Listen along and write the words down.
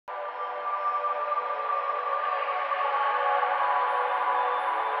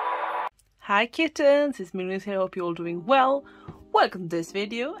Hi kittens, it's Miraculous here, I hope you're all doing well. Welcome to this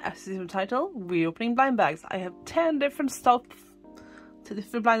video. As you see the title, we're opening blind bags. I have 10 different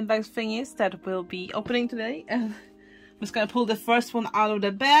different blind bags thingies that we'll be opening today. And I'm just gonna pull the first one out of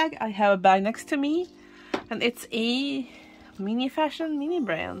the bag. I have a bag next to me and it's a mini fashion mini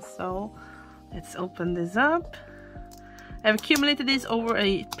brand. So let's open this up. I've accumulated these over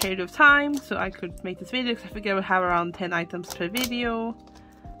a period of time so I could make this video because I figure I will have around 10 items per video.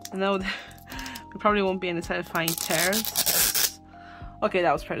 I know that there probably won't be any satisfying tears. Okay,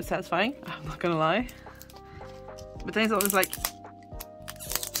 that was pretty satisfying, I'm not gonna lie. But then it's always like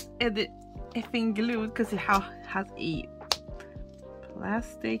effing glued because it has a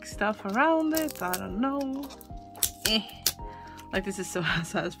plastic stuff around it. I don't know. Like, this is so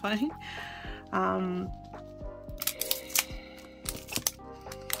satisfying. Okay,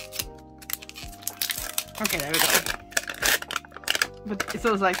 there we go. But it's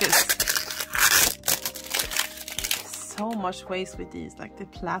always like this. So much waste with these, like the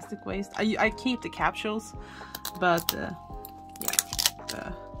plastic waste. I keep the capsules, but yeah,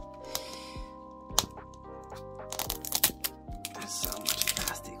 there's so much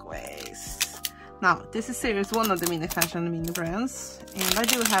plastic waste. Now, this is serious one of the mini fashion mini brands, and I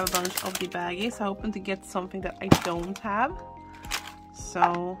do have a bunch of the baggies. I hoping to get something that I don't have.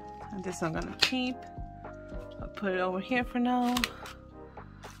 So, and this I'm gonna keep. I'll put it over here for now.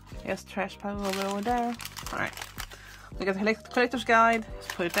 Yes, trash pile over there. Alright. We got the collector's guide. Let's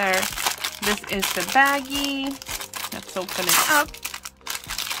put it there. This is the baggie. Let's open it up.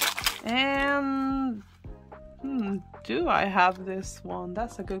 And do I have this one?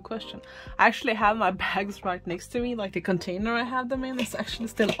 That's a good question. I actually have my bags right next to me. Like the container I have them in is actually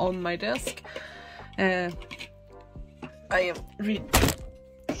still on my desk. I am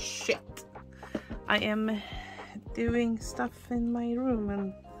I am doing stuff in my room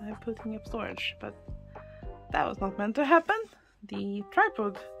and I'm putting up storage, but that was not meant to happen. The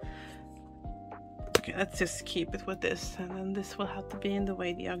tripod. Okay, let's just keep it with this, and then this will have to be in the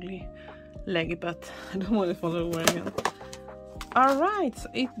way, the ugly leg, but I don't want to fall over again. Alright,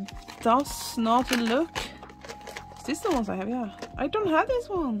 so it does not look... Is this the ones I have? Yeah. I don't have this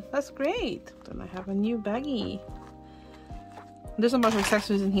one. That's great. Then I have a new baggie. There's a bunch of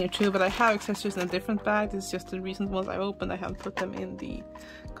accessories in here too, but I have accessories in a different bag. This is just the recent ones I opened. I haven't put them in the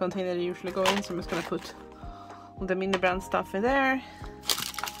container they usually go in, so I'm just gonna put all the mini brand stuff in there.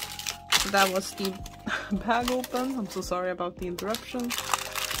 So that was the bag open. I'm so sorry about the interruption.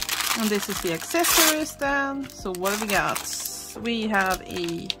 And this is the accessories then. So what do we got? We have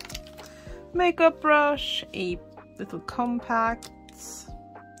a makeup brush, a little compact,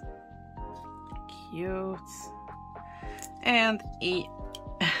 cute, and a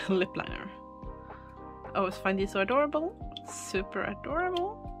lip liner. I always find these so adorable. Super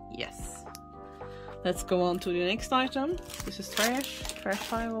adorable. Yes. Let's go on to the next item. This is trash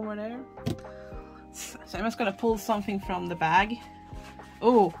pile over there. So I'm just gonna pull something from the bag.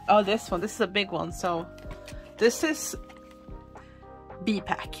 Oh, this one. This is a big one. So this is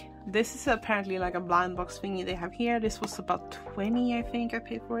BPack. This is apparently like a blind box thingy they have here. This was about 20, I think I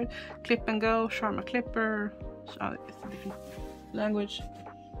paid for it. Clip and go, Sharma clipper. It's a different language.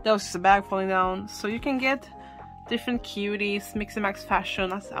 That was just a bag falling down. So you can get different cuties, mix and max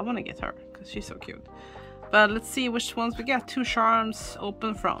fashion. I want to get her because she's so cute. But let's see which ones we got. 2 charms,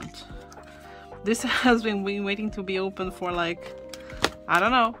 open front. This has been waiting to be open for like, I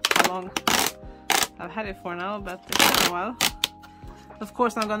don't know how long I've had it for now, but it's been a while. Of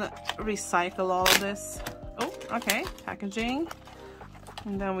course, I'm gonna recycle all of this. Oh, okay, packaging.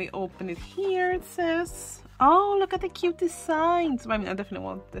 And then we open it here, it says. Oh, look at the cute designs. I mean, I definitely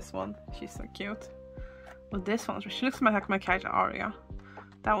want this one. She's so cute. Well, this one, she looks like my character Aria.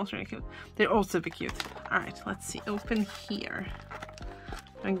 That one's really cute. They're all super cute. Alright, let's see. Open here.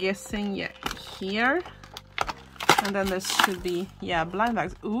 I'm guessing, yeah, here. And then there should be, yeah, blind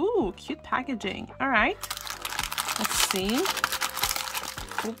bags. Ooh, cute packaging. Alright. Let's see.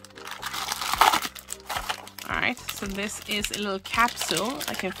 Alright, so this is a little capsule.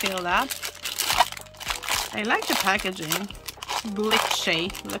 I can feel that. I like the packaging. Glitchy.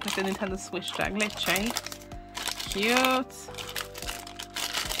 Look like the Nintendo Switch tag. Glitchy. Cute.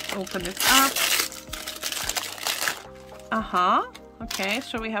 Open it up. Okay,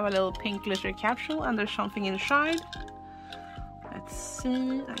 so we have a little pink glitter capsule and there's something inside. Let's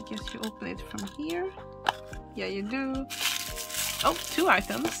see. I guess you open it from here. Yeah, you do. Oh, 2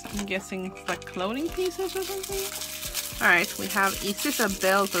 items. I'm guessing it's like clothing pieces or something. Alright, we have, is this a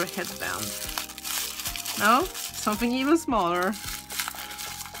belt or a headband? No, something even smaller.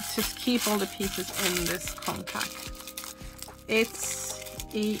 Let's just keep all the pieces in this compact. It's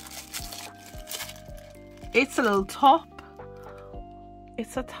a It's a little top.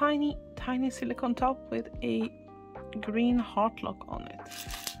 It's a tiny silicone top with a green heart lock on it. Do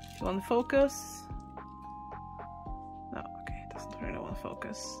you want to focus? No, okay, it doesn't really want to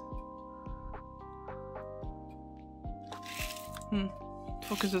focus.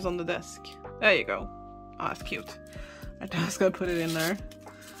 Focuses on the desk. There you go. Oh, that's cute. I was gonna put it in there.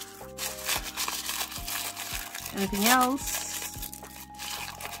 Anything else?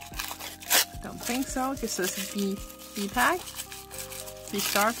 Don't think so. Just says BPack. B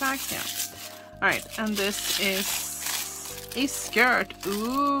star pack, yeah. Alright, and this is a skirt.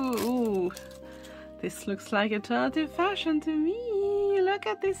 Ooh. This looks like alternative fashion to me. Look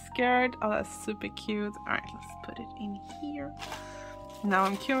at this skirt. Oh, that's super cute. Alright, let's put it in here. Now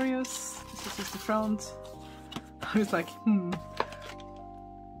I'm curious. This is just the front. I was like,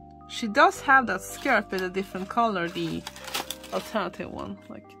 She does have that skirt with a different color, the alternative one,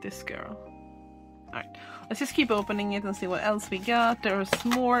 like this girl. Alright, let's just keep opening it and see what else we got. There's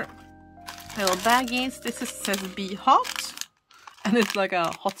more little baggies. This says Be Hot, and it's like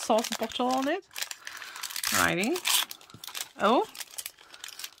a hot sauce bottle on it. Alrighty. Oh.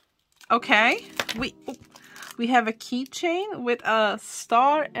 Okay. We have a keychain with a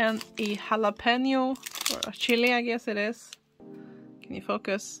star and a jalapeno, or a chili, I guess it is. Can you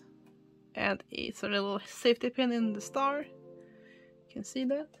focus? And it's a little safety pin in the star. You can see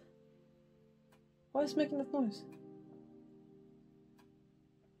that. Why is it making that noise?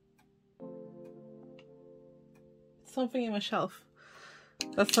 It's something in my shelf.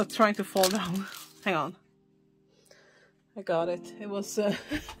 That's not trying to fall down. Hang on. I got it. It was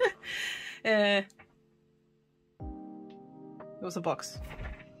it was a box.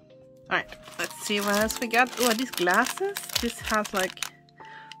 Alright, let's see what else we got. Oh, these glasses. This has like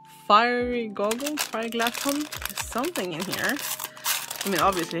fiery goggles, fire glass on. There's something in here. I mean,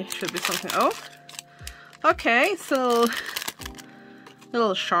 obviously, it should be something. Oh, okay. So,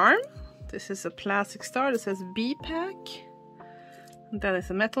 little charm. This is a plastic star that says BPack. That is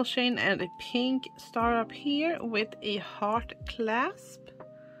a metal chain and a pink star up here with a heart clasp.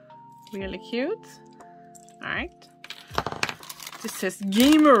 Really cute. Alright. This says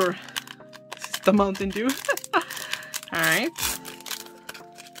Gamer. This is the Mountain Dew. Alright.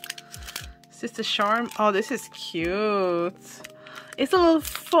 Is this the charm? Oh, this is cute. It's a little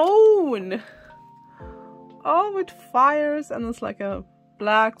phone. Oh, with fires, and it's like a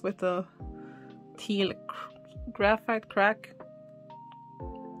black with a teal graphite crack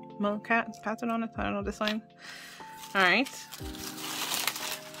pattern on it. I don't know, design. Alright.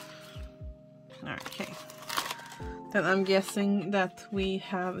 Okay. Then I'm guessing that we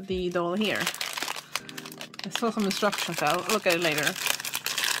have the doll here. I saw some instructions. I'll look at it later.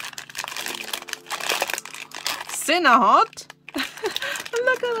 Cinnahot!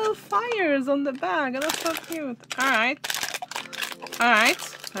 Look at little fires on the bag. That's so cute. Alright.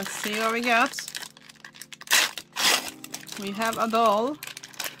 Alright. Let's see what we got. We have a doll.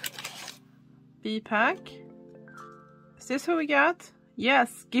 BPack. Is this who we got?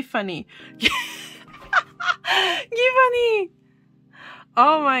 Yes, Giffany. Giffany!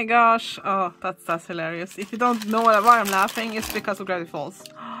 Oh my gosh. Oh, that's hilarious. If you don't know why I'm laughing, it's because of Gravity Falls.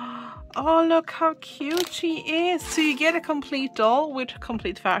 Oh, look how cute she is. So you get a complete doll with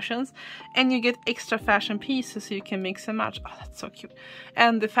complete fashions, and you get extra fashion pieces so you can mix and match. Oh, that's so cute.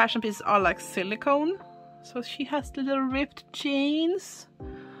 And the fashion pieces are like silicone. So she has the little ripped jeans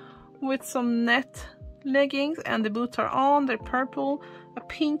with some net leggings, and the boots are on. They're purple. A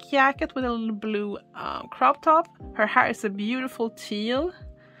pink jacket with a little blue crop top. Her hair is a beautiful teal.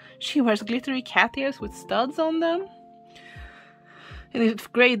 She wears glittery cat ears with studs on them. And it's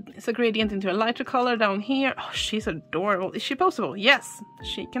a gradient into a lighter color down here. Oh, she's adorable. Is she poseable? Yes,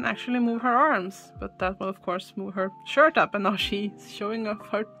 she can actually move her arms, but that will of course move her shirt up, and now she's showing off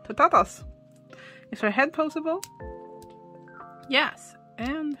her tatas. Is her head poseable? Yes,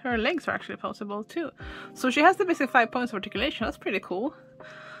 and her legs are actually poseable too. So she has the basic 5 points of articulation. That's pretty cool.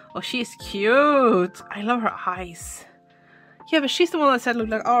 Oh, she's cute. I love her eyes. Yeah, but she's the one that said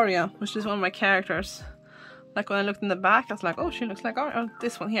looked like Aria, which is one of my characters. Like when I looked in the back, I was like, oh, she looks like Aria. Oh,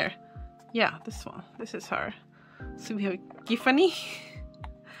 this one here. Yeah, this one. This is her. So we have Giffany.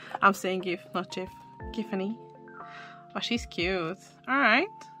 I'm saying Gif, not Jiff. Giffany. Oh, she's cute. Alright.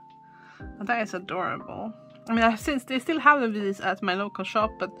 Oh, that is adorable. I mean, since they still have these at my local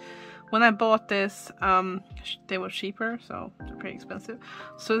shop, but when I bought this, they were cheaper, so they're pretty expensive.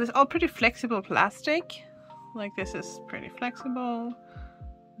 So this is all pretty flexible plastic. Like this is pretty flexible.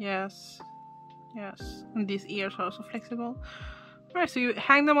 Yes. Yes. And these ears are also flexible. Alright, so you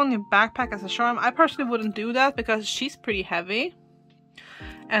hang them on your backpack as a charm. I personally wouldn't do that because she's pretty heavy.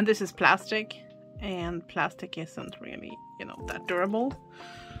 And this is plastic. and plastic isn't really, you know, that durable.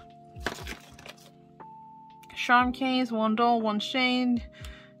 Charm case, 1 doll, 1 shade,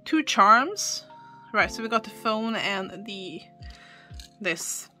 2 charms. Right, so we got the phone and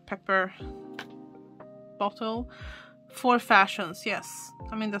this pepper bottle. 4 fashions, yes.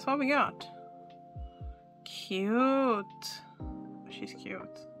 I mean, that's what we got. Cute. She's cute.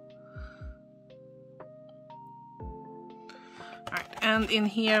 Alright, and in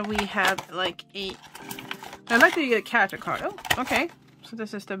here we have like a... I'd like to get a character card. Oh, okay. So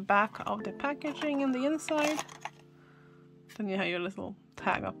this is the back of the packaging in the inside. Then you have your little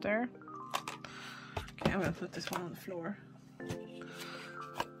tag up there. Okay, I'm gonna put this one on the floor.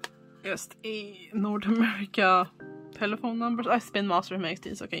 Just a North America telephone numbers. Spin Master who makes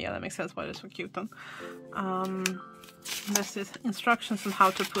these. Okay, yeah, that makes sense why they're so cute then. This is instructions on how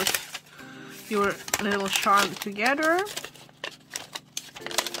to put your little charm together.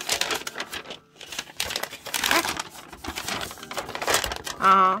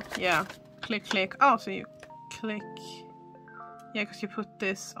 Yeah, click, click. Oh, so you click. Yeah, because you put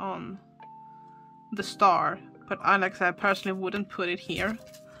this on the star. But I, like I said, personally wouldn't put it here,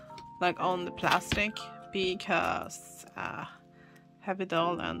 like on the plastic, because heavy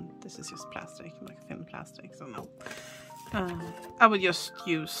doll and this is just plastic, like thin plastic, so no. I would just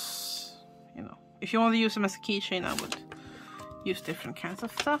use, you know, if you want to use them as a keychain, I would use different kinds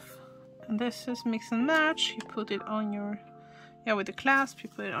of stuff. And this is mix and match. You put it on your, yeah, with the clasp, you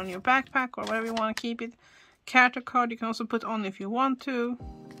put it on your backpack or wherever you want to keep it. Character card you can also put on if you want to.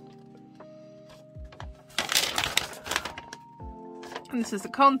 And this is the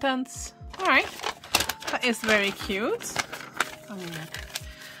contents. Alright, that is very cute.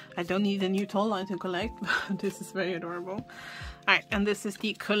 I don't need a new toy line to collect, but this is very adorable. Alright, and this is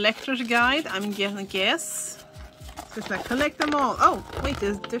the collector's guide. I'm gonna guess. Just like collect them all. Oh, wait,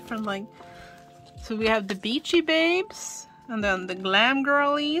 there's different like... So we have the Beachy Babes, and then the Glam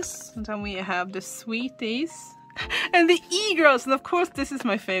Girlies, and then we have the Sweeties, and the E-Girls, and of course this is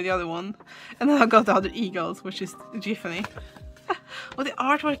my favorite, the other one. And then I got the other E-Girls, which is Jiffany. Oh, the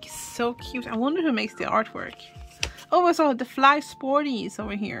artwork is so cute. I wonder who makes the artwork. Oh, I saw the Fly Sporties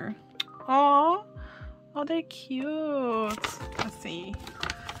over here. Oh, they're cute. Let's see.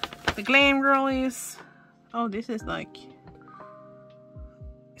 The Glam Girlies. Oh, this is like...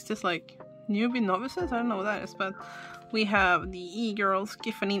 Is this like newbie novices? I don't know what that is, but we have the E-Girls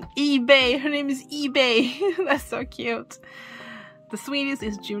gifting eBay. Her name is eBay. That's so cute. The Sweeties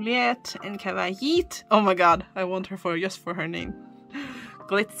is Juliet and Kavajit. Oh my god, I want her for just for her name.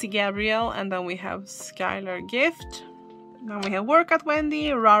 Glitzy Gabrielle, and then we have Skylar Gift. Then we have Workout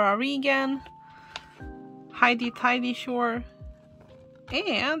Wendy, Rara Regan, Heidi Tidy Shore,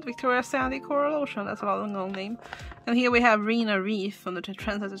 and Victoria Sandy Coral Ocean. That's a long name. And here we have Rena Reef from the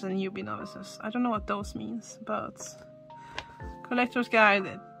Trendsetters and Newbie Novices. I don't know what those means, but Collector's Guide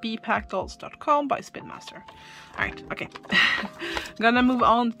at bpackdolls.com by Spin Master. Alright, okay. I'm gonna move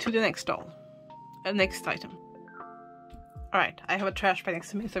on to the next doll. Next item. Alright, I have a trash bag next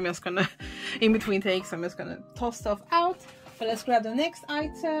to me, so I'm just gonna, in between takes, I'm just gonna toss stuff out. But let's grab the next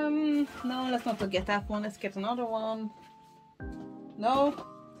item. No, let's not get that one, let's get another one. No.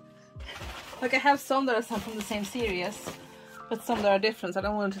 Like I have some that are from the same series, but some that are different, so I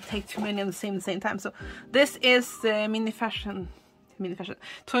don't want to take too many at the same time. So this is the mini fashion,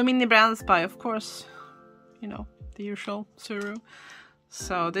 toy mini brands by, of course, you know, the usual Suru.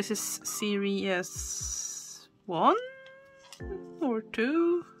 So this is series 1 or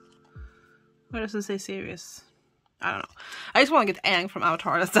 2. Where does it say series? I don't know. I just want to get Aang from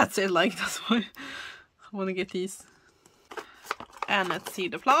Avatar. That's it. Like, that's why I want to get these. And let's see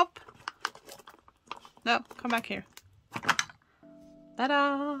the plop. No, come back here.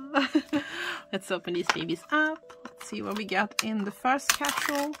 Ta-da! Let's open these babies up. Let's see what we got in the first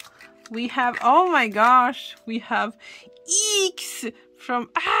capsule. We have, oh my gosh, we have Eeks from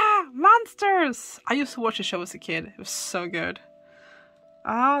Monsters. I used to watch the show as a kid. It was so good.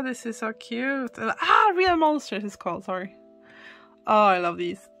 Ah, this is so cute. Real Monsters is called, sorry. Oh, I love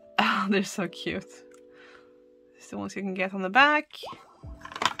these. Oh, they're so cute. These are the ones you can get on the back.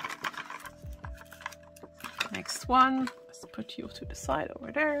 Next one. Let's put you to the side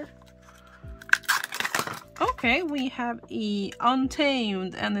over there. Okay, we have a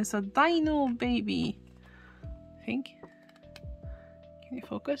Untamed, and it's a dino baby. I think. Can you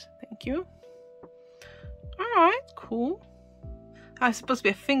focus? Thank you. Alright, cool. It's supposed to be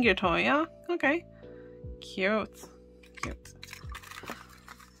a finger toy, yeah? Okay. Cute. Cute.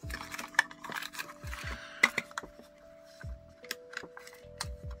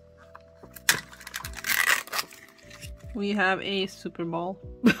 we have a Super Ball.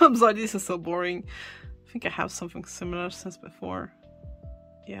 I'm sorry, this is so boring. I think I have something similar since before.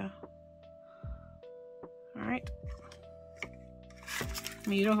 Yeah. Alright. I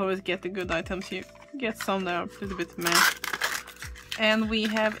mean, you don't always get the good items, you get some that are a little bit meh. And we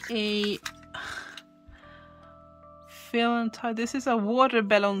have a Valentine. This is a water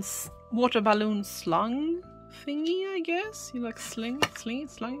balloon slung thingy, I guess. You like sling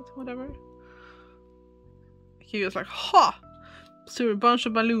it, whatever. He was like, ha! So a bunch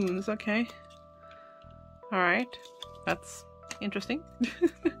of balloons, okay. Alright, that's interesting.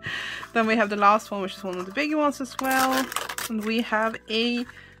 Then we have the last one, which is one of the bigger ones as well. And we have a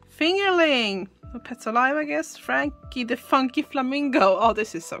fingerling. A Pets Alive, I guess. Frankie the Funky Flamingo. Oh,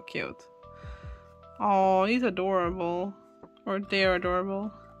 this is so cute. Oh, he's adorable. Or they're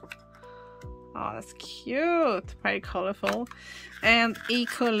adorable. Oh, that's cute. Very colorful. And a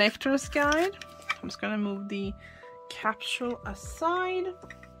collector's guide. I'm just gonna move the capsule aside.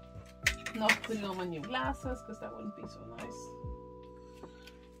 Not putting on my new glasses because that wouldn't be so nice.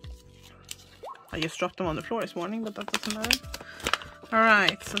 I just dropped them on the floor this morning, but that doesn't matter.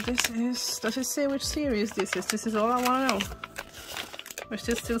 Alright, so this is... Does it say which series this is? This is all I want to know. Or is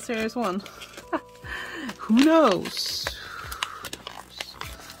this still series 1? Who knows?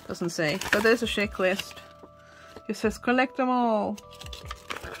 Doesn't say. But there's a checklist. It says collect them all.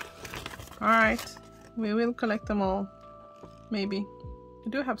 Alright, we will collect them all. Maybe. I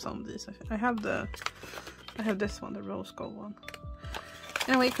do have some of these. I have this one, the rose gold one.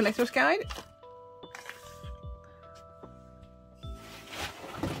 Anyway, collector's guide.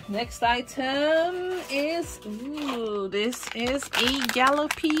 Next item is, ooh, this is a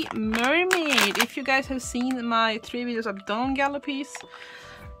Galupy Mermaid. If you guys have seen my 3 videos I've done on Galupys,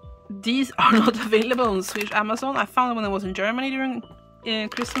 these are not available on Swedish Amazon. I found them when I was in Germany during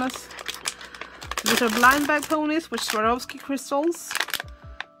Christmas. These are blind bag ponies with Swarovski crystals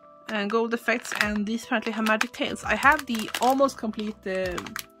and gold effects, and these apparently have magic tails. I have the almost complete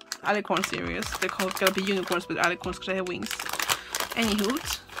alicorn series. They're called Galupy unicorns with alicorns because they have wings.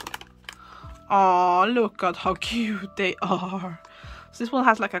 Anywho. Oh, look at how cute they are. So this one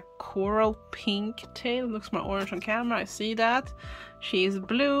has like a coral pink tail. It looks more orange on camera. I see that. She is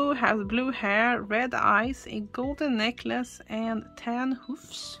blue, has blue hair, red eyes, a golden necklace, and tan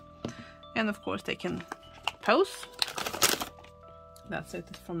hoofs. And of course they can pose. That's it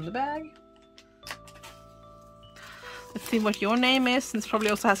from the bag. Let's see what your name is. This probably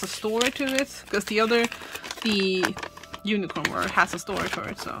also has a story to it, because the unicorn world has a story to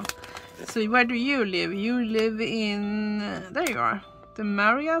it. So where do you live? You live in, there you are, the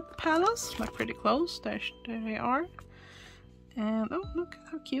Marriott Palace, like pretty close. There they are. And oh, look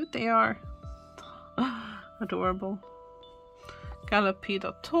how cute they are. Adorable.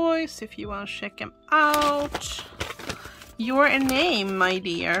 Galupy.toys if you want to check them out. Your name, my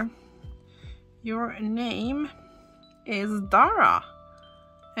dear. Your name is Dara.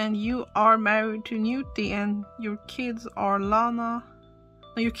 And you are married to Newty, and your kids are Lana.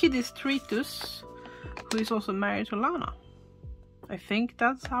 No, your kid is Tritus, who is also married to Lana. I think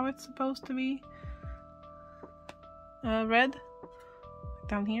that's how it's supposed to be read.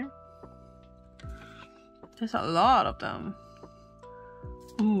 Down here. There's a lot of them.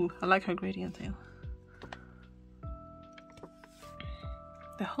 Ooh, I like her gradient tail.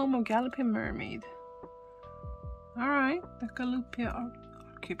 The home of Galupy Mermaid. Alright, the Galupy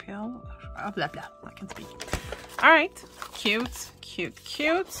Archipelago. Blah blah, I can speak. Alright, cute, cute,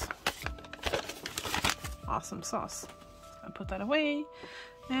 cute. Awesome sauce. I'll put that away.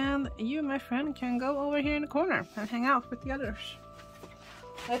 And you, my friend, can go over here in the corner and hang out with the others.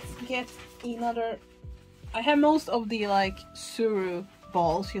 Let's get another... I have most of the like Suru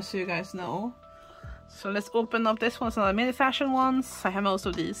balls, just so you guys know. So let's open up this one. It's another mini fashion ones. I have most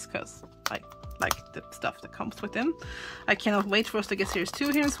of these because I like the stuff that comes with them. I cannot wait for us to get series 2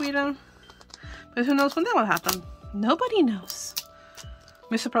 here in Sweden. But who knows when that will happen? Nobody knows.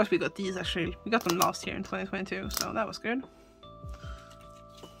 I'm surprised we got these actually. We got them last year in 2022, so that was good.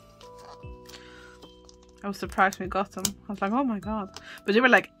 I was surprised when we got them. I was like, oh my god. But they were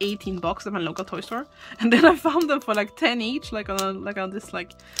like 18 bucks at my local toy store. And then I found them for like 10 each, like on this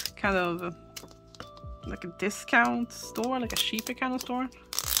like kind of like a discount store, like a cheaper kind of store.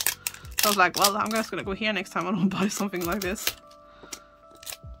 So I was like, well, I'm just gonna go here next time I don't buy something like this.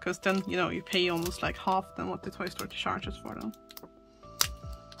 Because then, you know, you pay almost like half than what the toy store charges for them.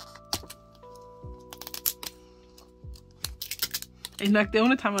 And like the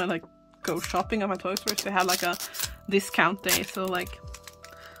only time I like go shopping at my toy store is they had like a discount day. So like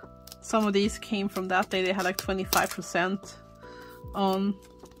some of these came from that day. They had like 25% on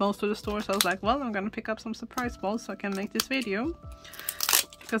most of the stores. I was like, well, I'm gonna pick up some surprise balls so I can make this video.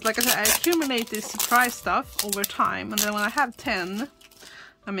 Because like I said, I accumulate this surprise stuff over time, and then when I have 10,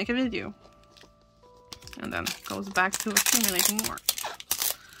 I make a video. And then it goes back to accumulating more.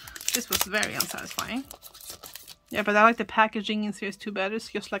 This was very unsatisfying. Yeah, but I like the packaging in Series 2 better. It's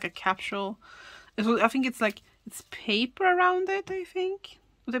just like a capsule. I think it's like, it's paper around it, I think.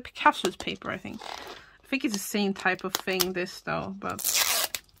 The capsule is paper, I think. I think it's the same type of thing, this though, but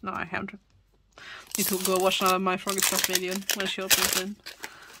no, I haven't. Need to go watch another My Froggy Stuff video when she opens it.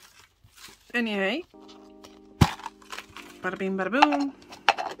 Anyway. Bada bing, bada boom.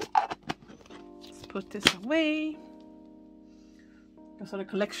 Let's put this away. That's a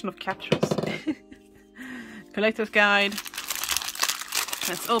collection of capsules. Collector's guide.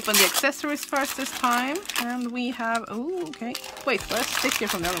 Let's open the accessories first this time. And we have... Oh, okay. Wait, where's the sticker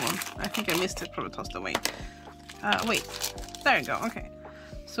from the other one? I think I missed it. Probably tossed away. Wait. There you go. Okay.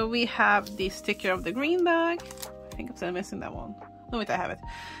 So we have the sticker of the green bag. I think I'm missing that one. No, wait, I have it.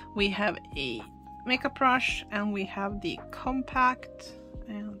 We have a makeup brush. And we have the compact.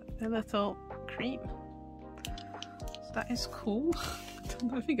 And a little cream. So that is cool.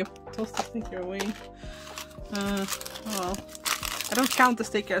 I think I tossed the sticker away. Oh well. I don't count the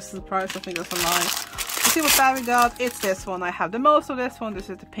sticker as a surprise, I think that's a lie. Let's see what bag we got. It's this one. I have the most of this one. This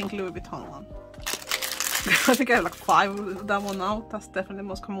is the pink Louis Vuitton one. I think I have like 5 of that one now. That's definitely the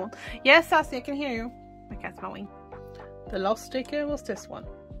most common one. Yes, Sassy, I can hear you. My cat's mowing. The last sticker was this one.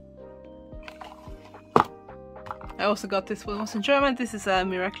 I also got this one. It was in German. This is a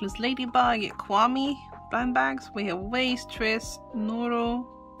Miraculous Ladybug, Kwame blind bags. We have Waste, Tris, Noro,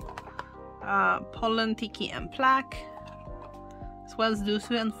 Pollen, Tiki, and Plaque. As well as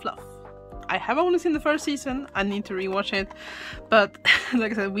Dusu and Fluff. I have only seen the first season. I need to rewatch it. But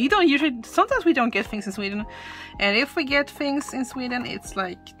like I said, we don't usually... Sometimes we don't get things in Sweden. And if we get things in Sweden, it's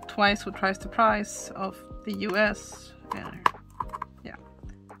like twice or thrice the price of the US. Yeah.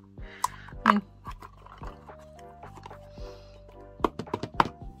 I mean...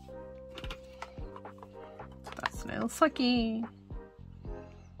 That's a little sucky.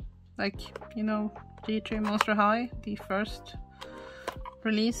 Like, you know, G3 Monster High, the first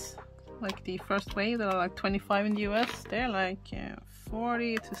release, like the first wave, that are like 25 in the US, they're like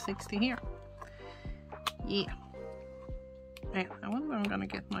 40 to 60 here. Yeah. I wonder where I'm gonna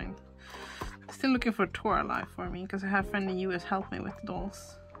get mine. Still looking for a tour alive for me, because I have a friend in the US help me with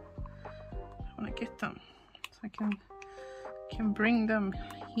dolls. I wanna get them so I can bring them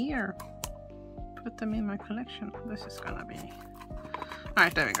here, put them in my collection. This is gonna be...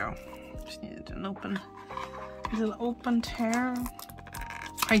 Alright, there we go. Just needed an open, a little open tear.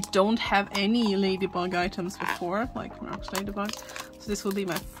 I don't have any Ladybug items before, like Miraculous Ladybug, so this will be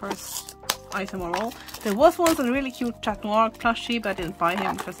my first item of all. There was once a really cute Chat Noir plushie, but I didn't buy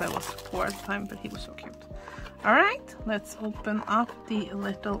him because I was poor at the time, but he was so cute. Alright, let's open up the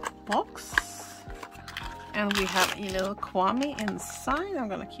little box. And we have a little Kwame inside. I'm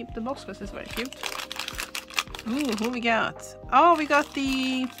gonna keep the box because it's very cute. Ooh, who we got? Oh, we got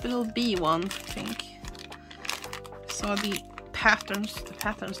the little bee one, I think. So the patterns,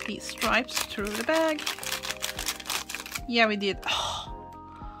 the stripes through the bag. Yeah, we did.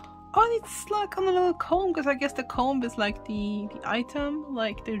 Oh, it's like on a little comb, because I guess the comb is like the item,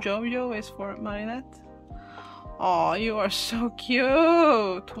 like the JoJo is for Marinette. Oh, you are so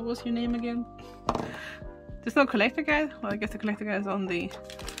cute. What was your name again? There's no collector guide? Well, I guess the collector guide is on the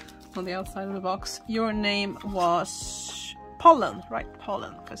outside of the box. Your name was Pollen, right?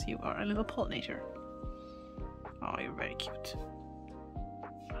 Pollen, because you are a little pollinator. Oh, you're very cute.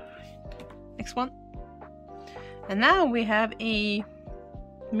 Next one. And now we have a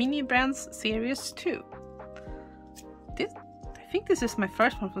Mini Brands Series 2. I think this is my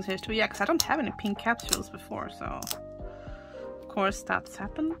first one from Series 2. Yeah, because I don't have any pink capsules before, so of course that's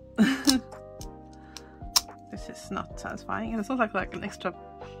happened. This is not satisfying. And it's not like an extra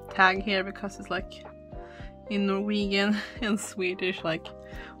tag here, because it's like in Norwegian and Swedish, like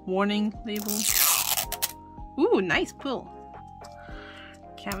warning label. Ooh, nice pull.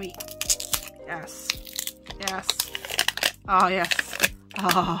 Can we... Yes. Yes. Oh, yes.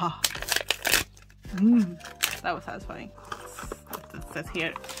 Ah. That was satisfying. It says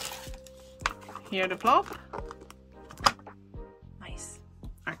here. Here the plop. Nice.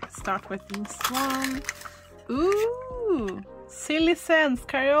 Alright, let's start with this one. Ooh! Silly Sense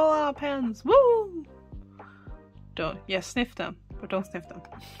Crayola pens. Woo! Yes, sniff them, but don't sniff them.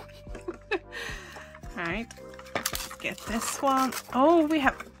 Alright, let's get this one. Oh, we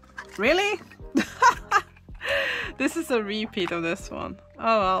have... Really? This is a repeat of this one.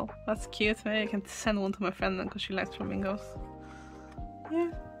 Oh well, that's cute. Maybe I can send one to my friend then, because she likes flamingos.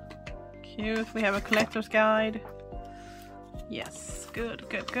 Yeah, Cute. We have a collector's guide. Yes, good,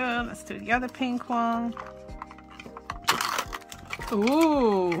 good, good. Let's do the other pink one.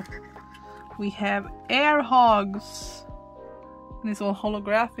 Ooh, we have air hogs. And it's all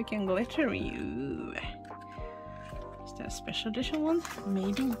holographic and glittery. Ooh. Is that a special edition one?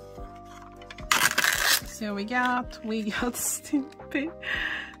 Maybe. So we got Stimpy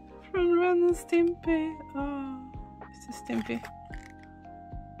from Ren and Stimpy. Oh, is this Stimpy?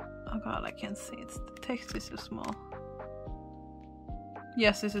 Oh god, I can't see it. The text is so small.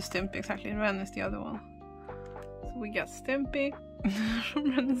 Yes, this is Stimpy, exactly. Ren is the other one. So we got Stimpy from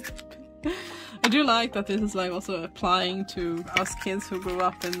Ren and Stimpy. I do like that this is like also applying to us kids who grew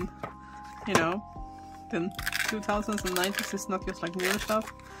up in, you know, the 2000s and 90s. It's not just like newer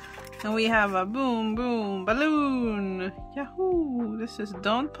stuff. And we have a boom boom balloon. Yahoo! This is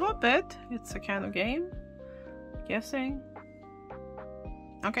Don't Pop It. It's a kind of game. Guessing.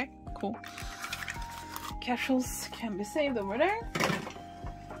 Okay, cool. Capsules can be saved over there.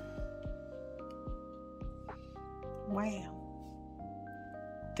 Wow.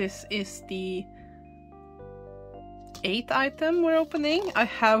 This is the 8th item we're opening. I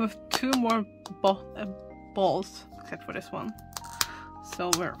have 2 more balls, except for this one. So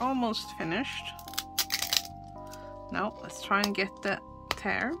we're almost finished. Now let's try and get the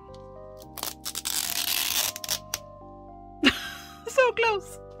tear. So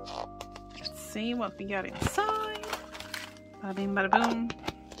close! Let's see what we got inside. Bada bing, bada boom.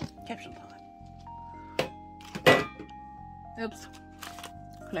 Capsule time. Oops.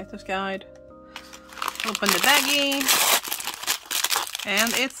 Collector's guide. Open the baggie.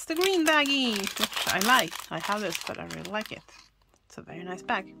 And it's the green baggie, which I like. I have this, but I really like it. It's a very nice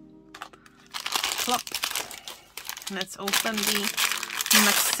bag. Plop. Let's open the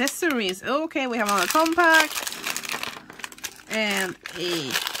accessories. Okay, we have another compact. And a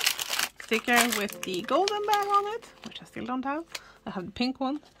sticker with the golden bag on it, which I still don't have. I have the pink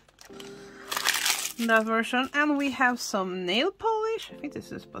one. That version. And we have some nail polish. I think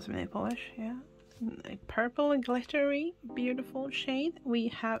this is supposed to be nail polish, yeah. A purple glittery beautiful shade. We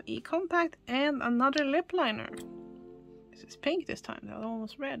have a compact and another lip liner. This is pink this time, the other one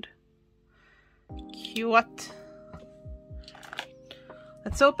was red. Cute.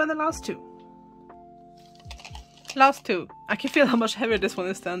 Let's open the last 2. Last 2. I can feel how much heavier this one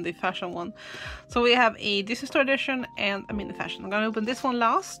is than the fashion one. So we have a Disney Store edition and a mini fashion. I'm gonna open this one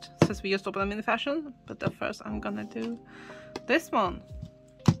last, since we just opened a mini fashion. But first I'm gonna do this one.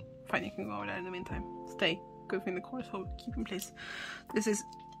 Fine, you can go over there in the meantime. Stay. Good thing the cord, so keep in place. This is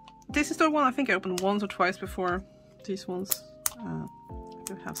Disney Store one. I think I opened once or twice before these ones. I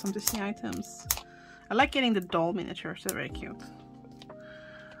do have some Disney items. I like getting the doll miniatures. They're very cute.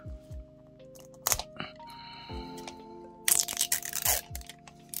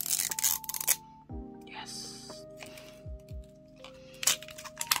 Yes.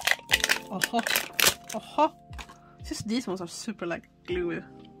 Oh, oh. These ones are super like gluey.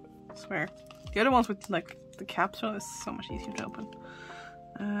 I swear. The other ones with like the capsule is so much easier to open.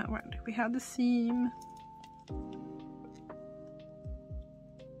 Where do we have the seam?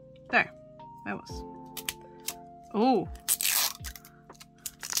 There. That was. Oh.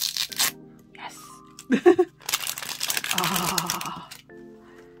 Yes. Ah.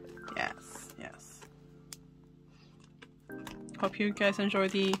 Yes. Yes. Hope you guys enjoy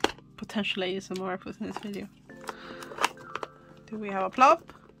the potential ASMR I put in this video. Do we have a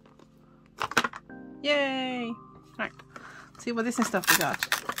plop? Yay! Alright. Let's see what Disney stuff we got.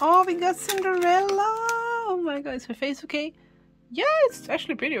 Oh, we got Cinderella! Oh my god, is her face okay? Yeah, it's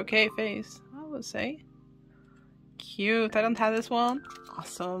actually pretty okay face, I would say. Cute. I don't have this one.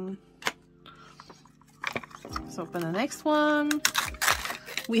 Awesome. Let's open the next one.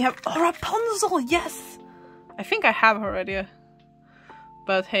 We have Rapunzel! Yes! I think I have her already.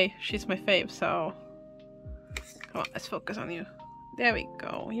 But hey, she's my fave, so... Come on, let's focus on you. There we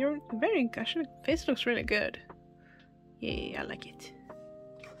go. You're very... Actually, face looks really good. Yeah, I like it.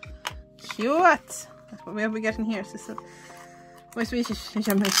 Cute! That's what we have getting here. I'm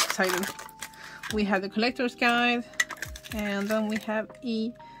excited. We have the collector's guide. And then we have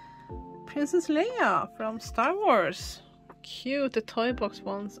a Princess Leia from Star Wars. Cute, the toy box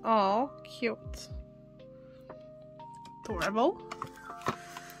ones. Oh, cute. Adorable.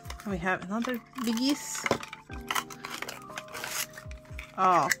 We have another biggies.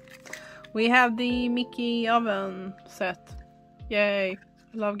 Oh, we have the Mickey oven set. Yay.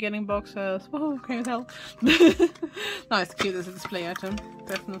 I love getting boxes. Oh, can you tell? Nice, cute as a display item.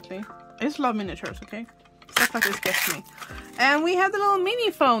 Definitely. I just love miniatures, okay? Stuff like this gets me. And we have the little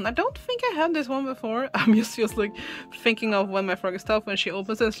mini phone. I don't think I had this one before. I'm just like thinking of when my frog is tough, when she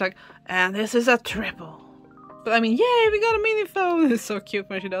opens it, it's like, and this is a triple. But I mean, yay, we got a mini phone. It's so cute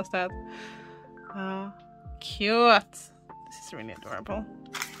when she does that. Cute. This is really adorable.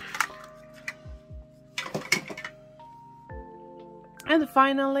 And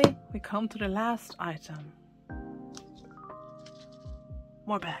finally, we come to the last item.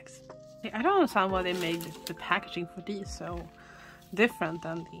 More bags. I don't understand why they made the packaging for these so different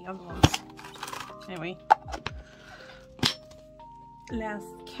than the other ones. Anyway. Last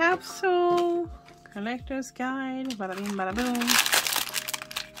capsule. Collector's guide. Bada bing, bada boom.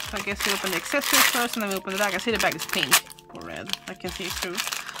 So I guess we open the accessories first and then we open the bag. I see the bag is pink or red. I can see it through.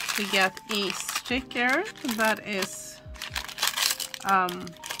 We get a sticker that is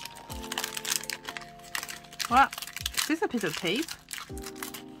what? Is this a piece of tape?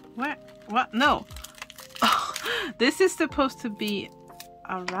 Where? What? No. This is supposed to be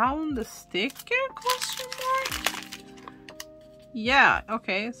around the sticker? Question mark? Yeah,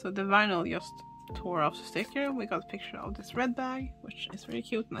 okay, so the vinyl just tore off the sticker. We got a picture of this red bag, which is really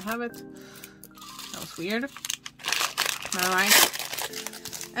cute, and I have it. That was weird.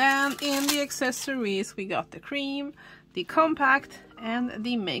 Alright. And in the accessories, we got the cream, the compact, and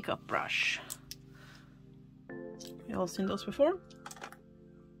the makeup brush. You all seen those before?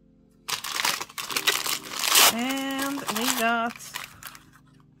 And we got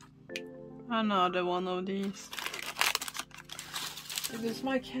another one of these. Because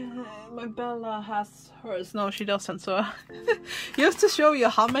my Bella has hers. No, she doesn't. So just to show you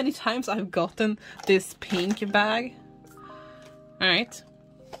how many times I've gotten this pink bag. Alright.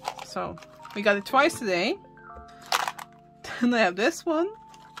 So we got it twice today. Then I have this one.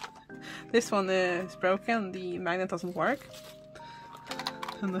 This one is broken. The magnet doesn't work.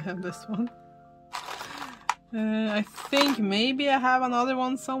 And I have this one. I think maybe I have another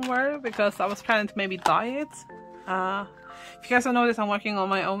one somewhere because I was planning to maybe dye it. If you guys don't notice, I'm working on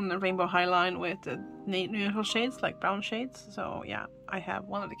my own rainbow highline with neutral shades, like brown shades. So yeah, I have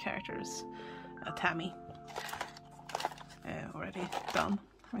one of the characters, Tammy, already done.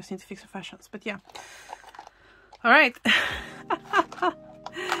 I just need to fix her fashions, but yeah. Alright.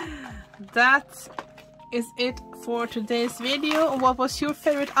 That is it for today's video. What was your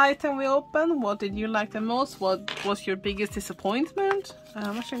favorite item we opened? What did you like the most? What was your biggest disappointment?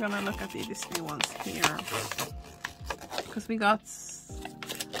 I'm actually gonna look at the Disney ones here. Because we got,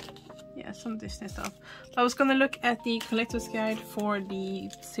 yeah, some Disney stuff. I was gonna look at the collector's guide for the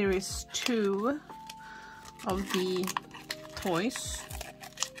series 2 of the toys.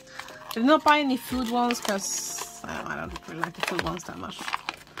 I did not buy any food ones because I don't really like the food ones that much.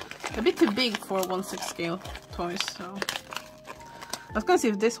 A bit too big for 1/6 scale toys, so I was gonna see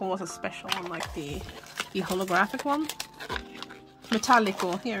if this one was a special one, like the holographic one.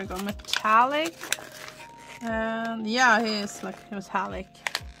 Metallico, here we go, metallic. And yeah, it is like metallic.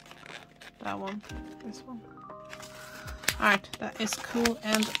 That one, this one. Alright, that is cool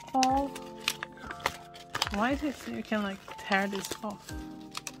and all. Why is it so you can like tear this off?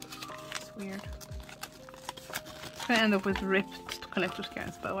 It's weird. It's gonna end up with ripped collector's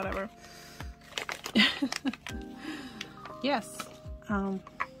guides, but whatever. Yes. So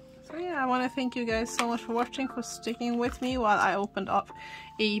yeah, I want to thank you guys so much for watching, for sticking with me while I opened up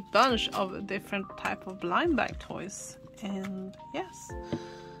a bunch of different type of blind bag toys. And yes,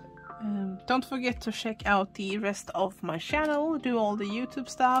 don't forget to check out the rest of my channel, do all the YouTube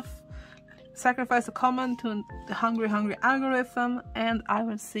stuff, sacrifice a comment to the hungry algorithm, and I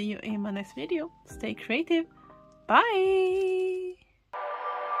will see you in my next video. Stay creative. Bye!